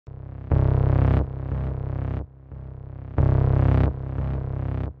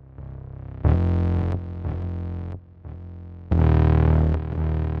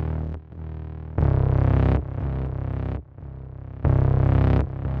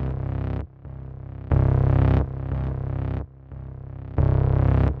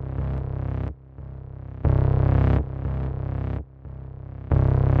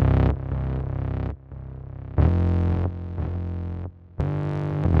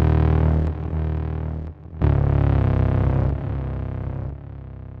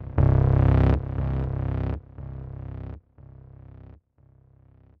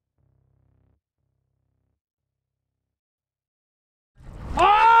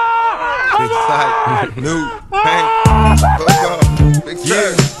Tight, new, paint, big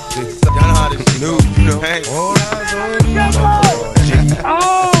surf, y'all know how this new, paint.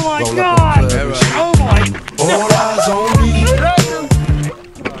 Oh my God! Oh my! All eyes on me.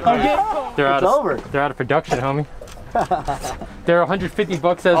 They're out of production, homie. They're 150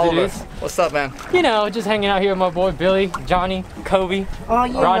 bucks as Oliver, it is. what's up, man? You know, just hanging out here with my boy Billy, Johnny, Kobe,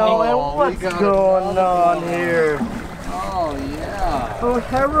 Rodney. What's going on here? Oh, yeah. Oh,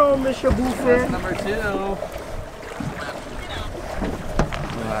 hello, Mr. Bluefin. Number 2.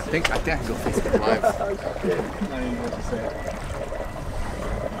 I think I can go Facebook Live.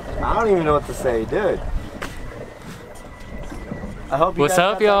 I don't even know what to say, dude. I hope you What's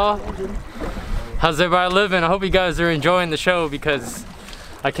guys up, y'all? How's everybody living? I hope you guys are enjoying the show because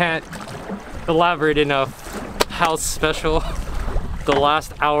I can't elaborate enough how special the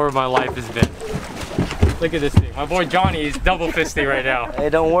last hour of my life has been. Look at this thing. My boy Johnny is double fisting right now.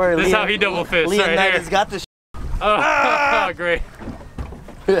 Hey, don't worry. This is how he double fists right here. Has got this. Oh, great.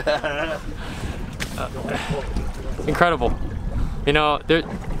 Incredible. You know,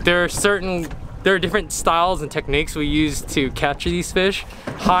 there are different styles and techniques we use to capture these fish.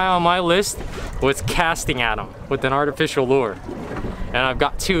 High on my list was casting at them with an artificial lure. And I've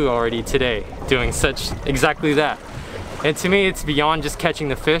got 2 already today doing exactly that. And to me, it's beyond just catching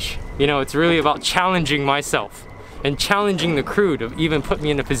the fish. You know, it's really about challenging myself and challenging the crew to even put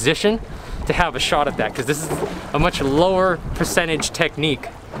me in a position to have a shot at that, because this is a much lower percentage technique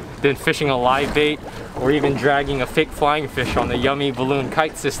than fishing a live bait or even dragging a fake flying fish on the yummy balloon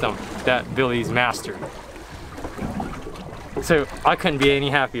kite system that Billy's mastered. So I couldn't be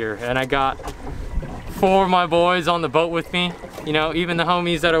any happier, and I got 4 of my boys on the boat with me. You know, even the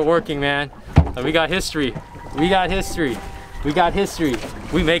homies that are working, man. We got history. We got history. We got history.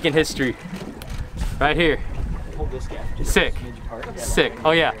 We making history. Right here. Sick. Sick.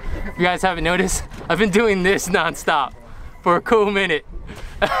 Oh yeah. If you guys haven't noticed, I've been doing this non-stop for a cool minute.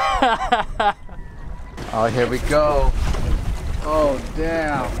 Oh, here we go. Oh,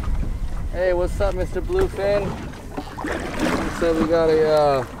 damn. Hey, what's up, Mr. Bluefin? So we got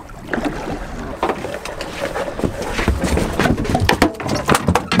a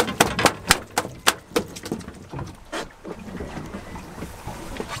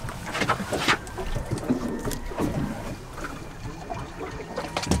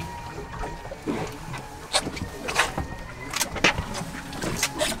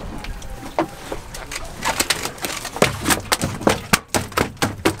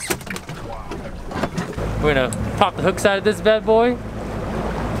We're gonna pop the hooks out of this bad boy,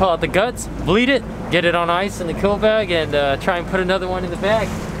 pull out the guts, bleed it, get it on ice in the kill bag, and try and put another one in the bag.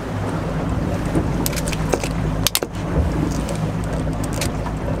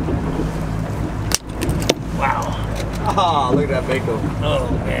 Wow. Oh, look at that Mako. Oh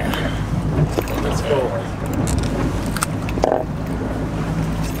man. Let's go.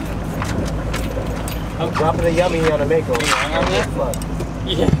 I'm dropping a yummy on a Mako.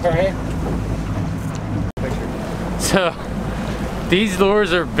 Yeah, right? So, these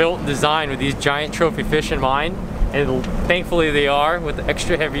lures are built and designed with these giant trophy fish in mind, and thankfully they are with the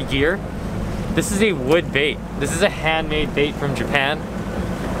extra heavy gear. This is a wood bait. This is a handmade bait from Japan.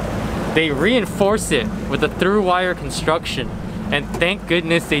 They reinforce it with a through wire construction, and thank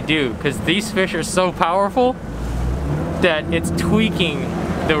goodness they do, because these fish are so powerful that it's tweaking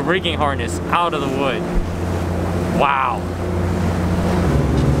the rigging harness out of the wood. Wow.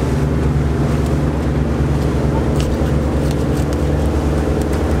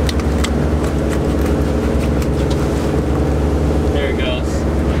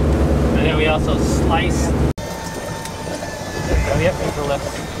 Also slice. Oh yep, anchor left.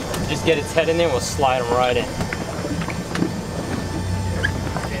 Just get its head in there, we'll slide them right in.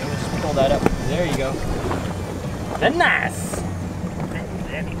 Okay, we'll just pull that up. There you go. Then nice.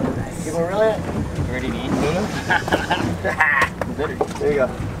 You want really? Ready to eat tuna? There you go.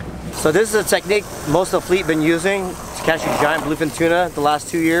 So this is a technique most of the fleet been using to catch a giant bluefin tuna the last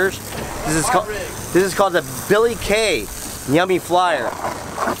 2 years. This is called the Billy K Yummy Flyer.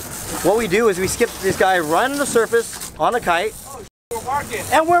 What we do is we skip this guy right on the surface on a kite. Oh, we're marking.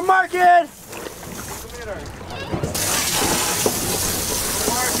 And we're marking! More.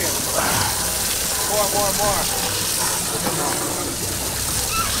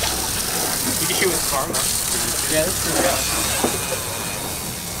 You can shoot with karma. Yeah, that's pretty good.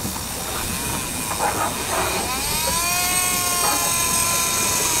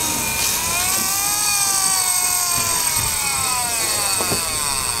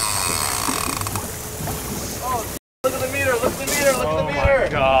 Look at the meter, look at the meter, look at the meter. Oh my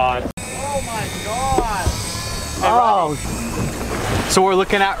god. Oh my god. Oh. So what we're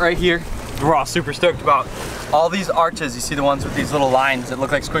looking at right here we're all super stoked about. All these arches, you see the ones with these little lines that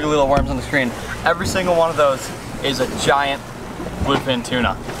look like squiggly little worms on the screen. Every single one of those is a giant bluefin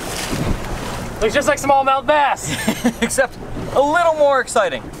tuna. Looks just like smallmouth bass. Except a little more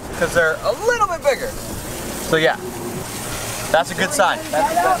exciting because they're a little bit bigger. So yeah, that's a good sign.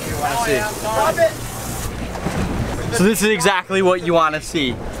 That's what you want to see. So this is exactly what you want to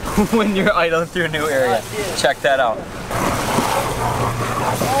see when you're idling through a new area. Check that out.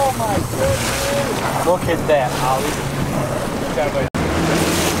 Oh my goodness. Look at that, Ollie.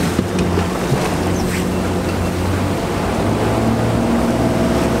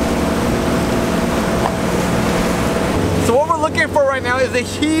 So what we're looking for right now is a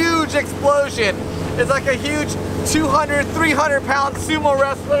huge explosion. It's like a huge 200, 300 pound sumo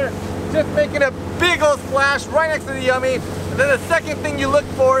wrestler just making a big old splash right next to the yummy. And then the second thing you look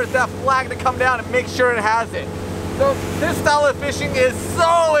for is that flag to come down and make sure it has it. So this style of fishing is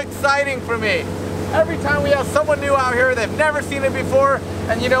so exciting for me. Every time we have someone new out here, they've never seen it before,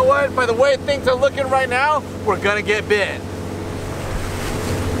 and you know what? By the way things are looking right now, we're gonna get bit.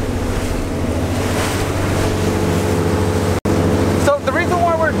 So the reason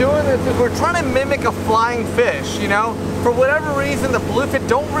why we're doing this is we're trying to mimic a flying fish, you know? For whatever reason, the bluefin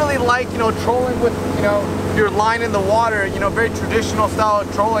don't really like, you know, trolling with, you know, your line in the water, you know, very traditional style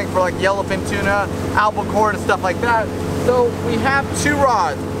of trolling for like yellowfin tuna, albacore and stuff like that. So we have two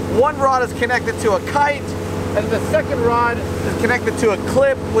rods. One rod is connected to a kite, and the second rod is connected to a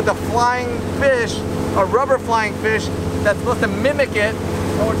clip with a flying fish, a rubber flying fish that's supposed to mimic it.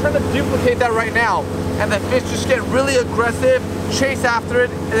 And we're trying to duplicate that right now. And the fish just get really aggressive, chase after it,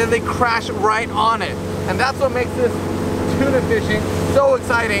 and then they crash right on it. And that's what makes this tuna fishing so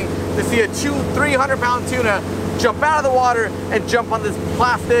exciting, to see a 300 pound tuna jump out of the water and jump on this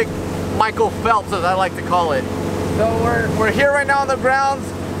plastic Michael Phelps, as I like to call it. So we're here right now on the grounds.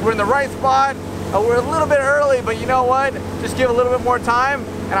 We're in the right spot. We're a little bit early, but you know what? Just give a little bit more time,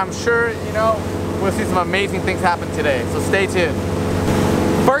 and I'm sure, you know, we'll see some amazing things happen today. So stay tuned.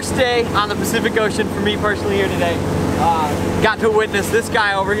 First day on the Pacific Ocean for me personally here today. Got to witness this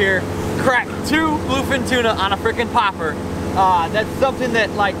guy over here crack 2 bluefin tuna on a freaking popper. That's something that,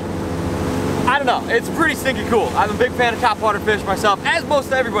 like, I don't know, it's pretty stinky cool. I'm a big fan of topwater fish myself, as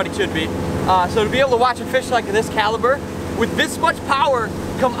most everybody should be. So to be able to watch a fish like this caliber with this much power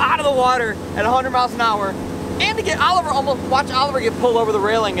come out of the water at 100 miles an hour, and to get watch Oliver get pulled over the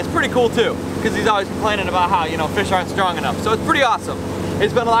railing is pretty cool too, because he's always complaining about how, you know, fish aren't strong enough. So it's pretty awesome.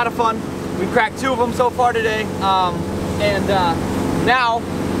 It's been a lot of fun. We've cracked 2 of them so far today, and now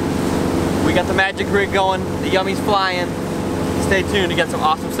we got the magic rig going, the yummy's flying. Stay tuned to get some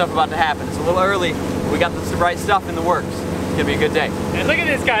awesome stuff about to happen. It's a little early, but we got the right stuff in the works. It's gonna be a good day. And look at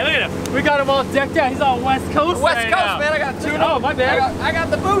this guy, look at him. We got him all decked out. He's on West Coast West Coast, man. I got tuna. Oh, my bad. I got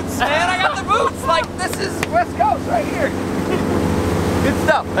the boots, man. I got the boots. Like, this is West Coast right here. Good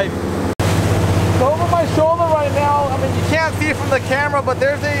stuff, baby. So over my shoulder right now, I mean, you can't see it from the camera, but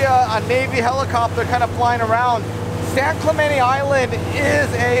there's a Navy helicopter kind of flying around. San Clemente Island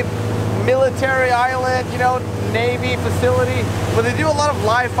is a military island, you know, Navy facility, but they do a lot of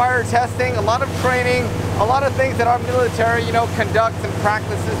live fire testing, a lot of training, a lot of things that our military, you know, conducts and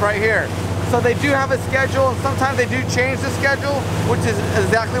practices right here. So they do have a schedule, and sometimes they do change the schedule, which is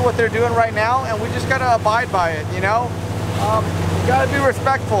exactly what they're doing right now, and we just gotta abide by it, you know? You gotta be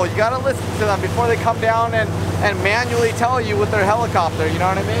respectful, you gotta listen to them before they come down and manually tell you with their helicopter, you know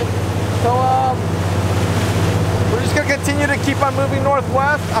what I mean? So, we're just gonna continue to keep on moving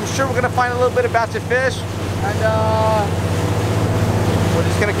northwest. I'm sure we're gonna find a little bit of batch of fish, and we're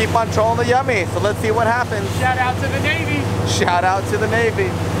just gonna keep on trolling the yummy. So let's see what happens. Shout out to the Navy. Shout out to the Navy.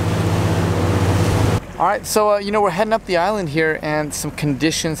 All right, so you know, we're heading up the island here, and some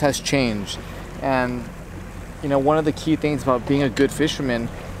conditions has changed. And you know, one of the key things about being a good fisherman,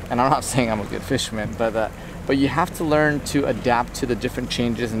 and I'm not saying I'm a good fisherman, but you have to learn to adapt to the different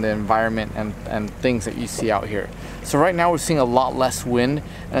changes in the environment and things that you see out here. So right now we're seeing a lot less wind,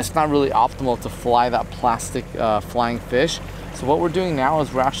 and it's not really optimal to fly that plastic flying fish. So what we're doing now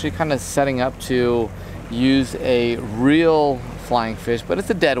is we're actually kind of setting up to use a real flying fish, but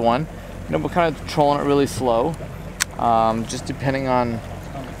it's a dead one. You know, we're kind of trolling it really slow, just depending on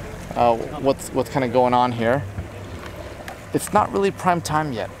what's kind of going on here. It's not really prime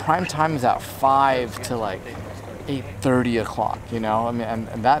time yet. Prime time is at 5 to like 8:30 o'clock, you know? I mean,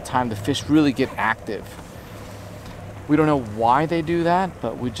 and that time the fish really get active. We don't know why they do that,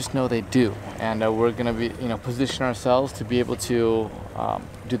 but we just know they do. And we're gonna be, you know, position ourselves to be able to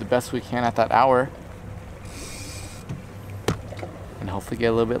do the best we can at that hour, and hopefully get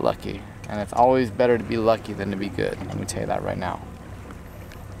a little bit lucky. And it's always better to be lucky than to be good. Let me tell you that right now.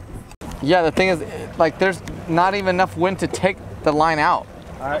 Yeah, the thing is, like, there's not even enough wind to take the line out.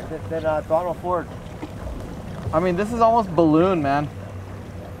 All right, then throttle forward. I mean, this is almost balloon, man.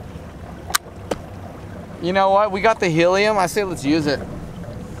 You know what? We got the helium. I say let's use it.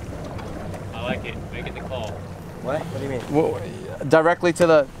 I like it. Make it the call. What? What do you mean? Well, directly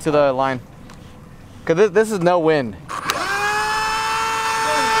to the line. Cause this is no wind.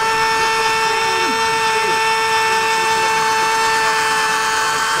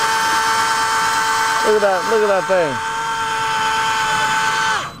 Look at that thing.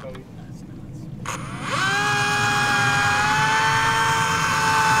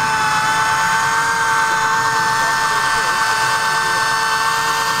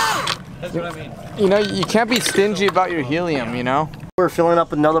 That's what I mean. You know, you can't be stingy about your helium, you know? We're filling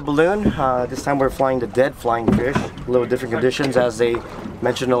up another balloon. This time we're flying the dead flying fish. A little different conditions as they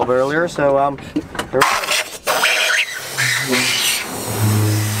mentioned a little bit earlier. So, here we go.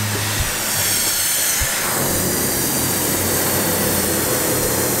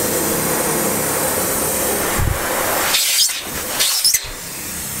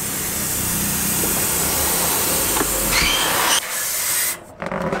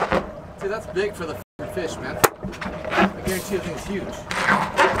 See, that's big for the fish, man. I guarantee the thing's huge.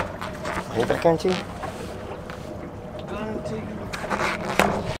 Hold that guarantee.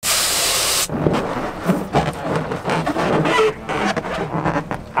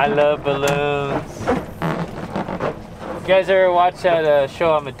 I love balloons. You guys ever watch that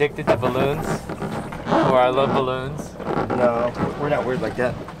show I'm Addicted to Balloons? Or I Love Balloons? No, we're not weird like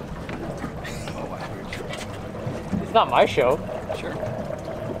that. It's not my show. Sure.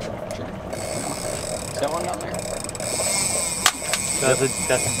 Is that one down there? That's a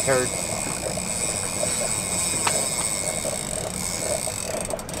turd.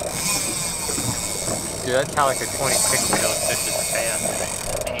 Dude, that's how like a 26-year-old fishes a bass.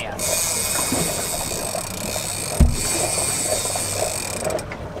 Man.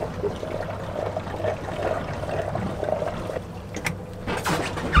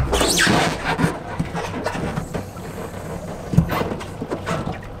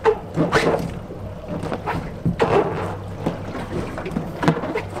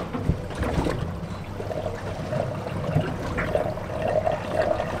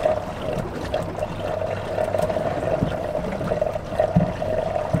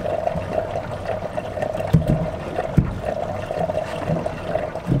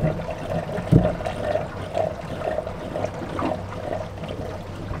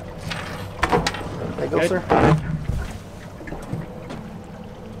 There you go, sir.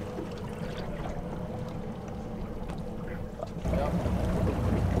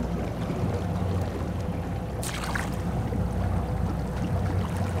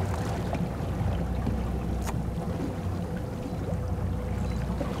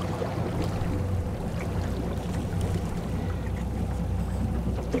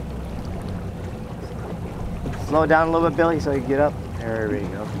 Slow it down a little bit, Billy, so you can get up. There we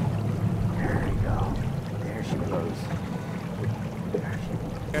go. There we go. There she goes.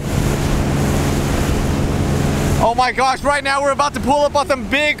 Oh my gosh, right now we're about to pull up on some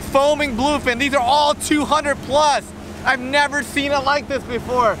big foaming bluefin. These are all 200 plus. I've never seen it like this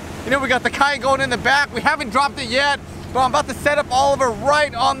before. You know, we got the kite going in the back. We haven't dropped it yet, but I'm about to set up Oliver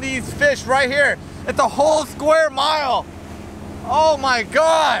right on these fish right here. It's a whole square mile. Oh my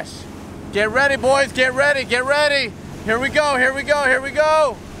gosh. Get ready, boys, get ready, get ready. Here we go, here we go, here we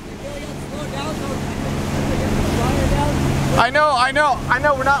go. I know,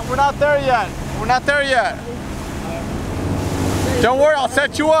 we're not there yet. We're not there yet. Don't worry, I'll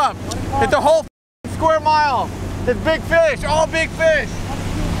set you up. It's a whole square mile. It's big fish, all big fish.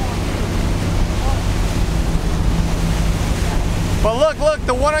 But look,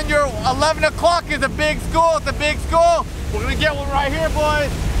 the one on your 11 o'clock is a big school. It's a big school. We're gonna get one right here, boys.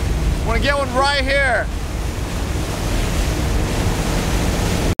 We're gonna get one right here.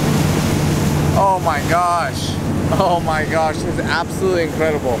 Oh my gosh. Oh my gosh, this is absolutely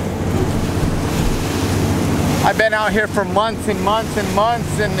incredible. I've been out here for months and months and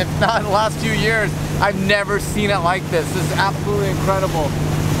months, and if not the last few years, I've never seen it like this. This is absolutely incredible.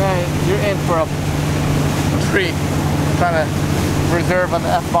 Man, you're in for a treat. I'm trying to reserve on the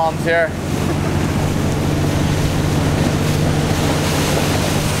F-bombs here.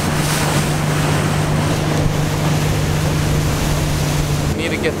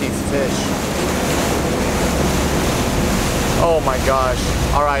 Need to get these fish. Oh my gosh.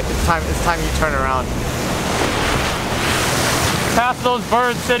 All right, it's time you turn around. Past those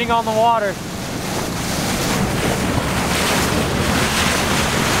birds sitting on the water.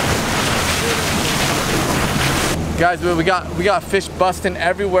 Guys, we got fish busting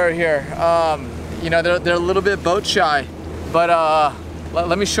everywhere here. You know, they're a little bit boat shy, but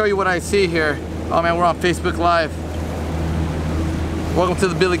let me show you what I see here. Oh man, we're on Facebook Live. Welcome to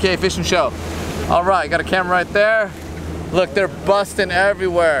the Billy K Fishing Show. All right, got a camera right there. Look, they're busting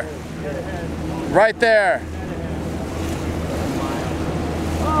everywhere. Right there.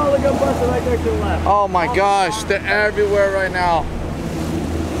 Oh, look at busting right there to the left. Oh my gosh, they're everywhere right now.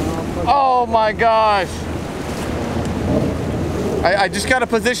 Oh my gosh. I just gotta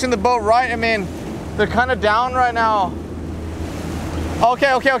position the boat right. I mean, they're kind of down right now. Okay.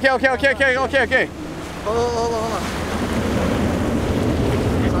 Hold on.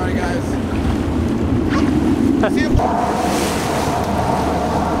 Sorry guys. See him?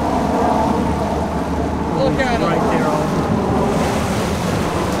 Look at him. Right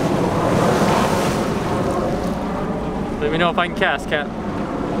there. Let me know if I can cast, Cat.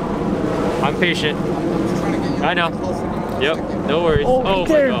 I'm patient. I know. Yep, no worries. Oh my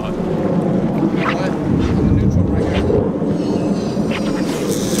god. What?